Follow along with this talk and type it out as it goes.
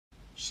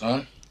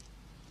Son,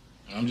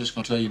 I'm just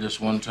gonna tell you this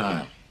one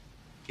time.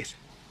 Yes, sir.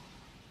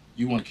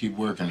 You wanna keep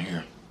working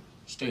here.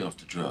 Stay off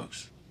the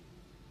drugs.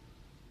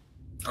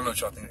 I know what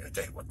y'all think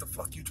today. What the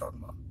fuck you talking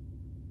about?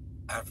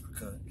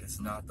 Africa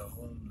is not the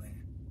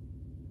homeland.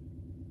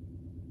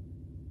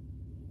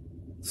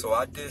 So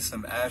I did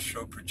some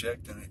astro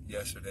projecting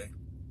yesterday,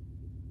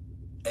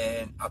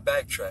 and I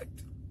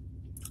backtracked.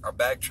 I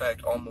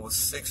backtracked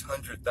almost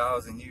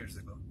 600,000 years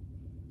ago.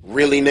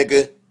 Really,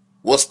 nigga?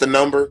 What's the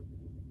number?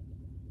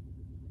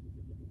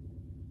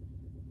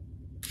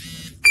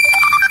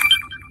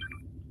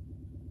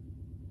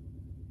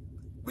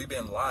 We've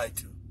been lied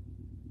to.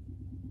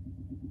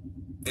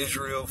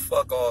 Israel,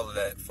 fuck all of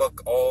that.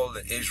 Fuck all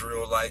the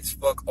Israelites.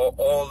 Fuck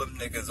all them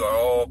niggas are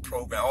all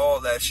programmed.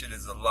 All that shit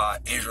is a lie.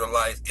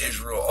 Israelites,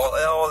 Israel,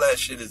 all that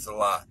shit is a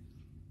lie.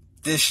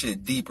 This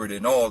shit deeper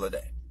than all of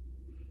that.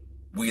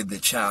 We're the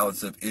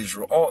childs of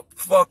Israel.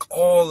 Fuck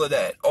all of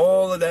that.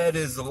 All of that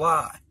is a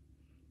lie.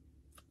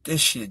 This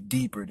shit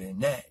deeper than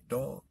that,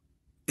 dog.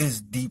 It's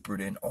deeper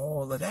than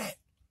all of that.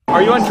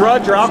 Are you on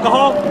drugs or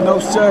alcohol? No,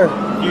 sir.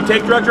 Do you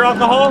take drugs or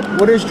alcohol?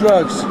 What is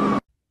drugs?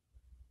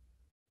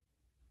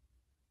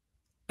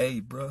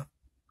 Hey, bruh.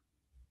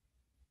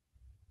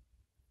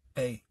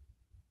 Hey.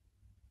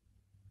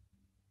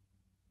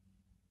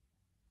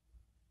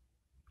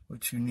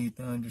 What you need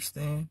to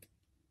understand?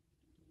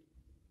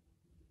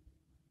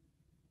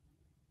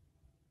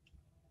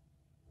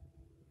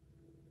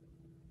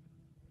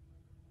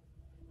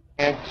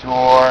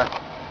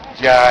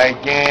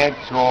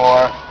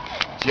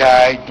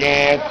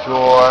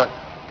 Gigantor.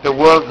 The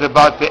world's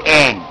about to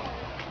end.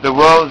 The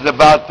world's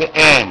about to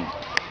end.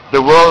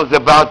 The world's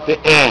about to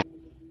end.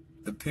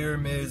 The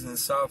pyramids in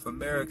South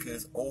America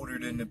is older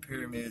than the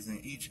pyramids in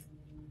Egypt.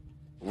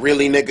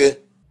 Really, nigga?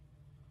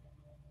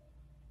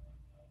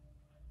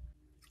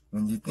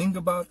 When you think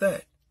about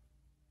that,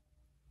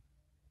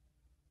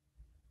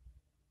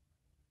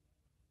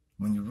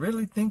 when you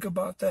really think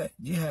about that,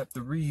 you have to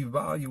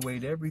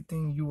reevaluate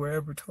everything you were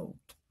ever told.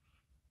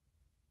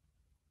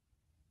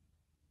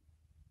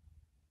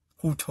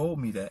 Who told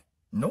me that?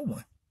 No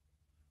one.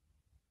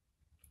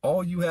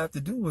 All you have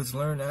to do is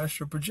learn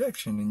astral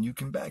projection and you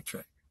can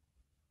backtrack.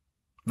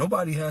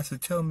 Nobody has to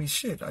tell me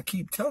shit. I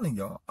keep telling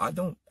y'all, I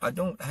don't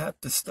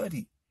have to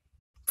study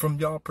from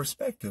y'all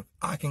perspective.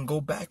 I can go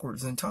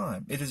backwards in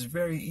time. It is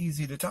very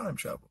easy to time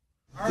travel.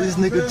 This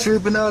nigga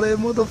tripping out that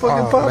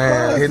motherfucking Popeyes.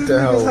 Man, hit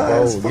the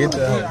hoe, bro. Get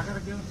the hoe.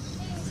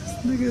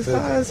 This nigga's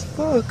high as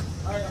fuck.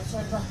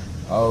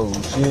 Oh,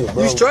 shit,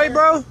 bro. You straight,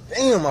 bro?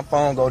 Damn, my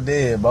phone go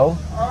dead, bro.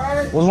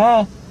 What's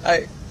wrong?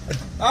 Hey.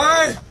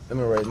 Alright. Let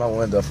me raise my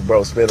window for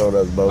bro spit on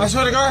us, bro. I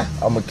swear to God.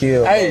 I'ma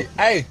kill, bro. Hey.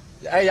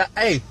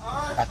 Alright.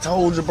 I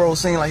told you, bro,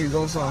 seemed like he was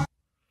doing something.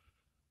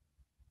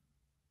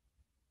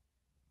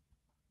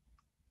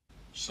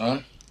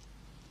 Son,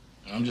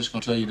 I'm just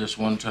gonna tell you this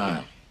one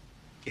time.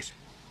 Yes, sir.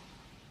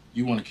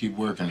 You wanna keep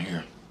working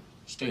here.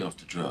 Stay off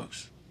the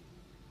drugs.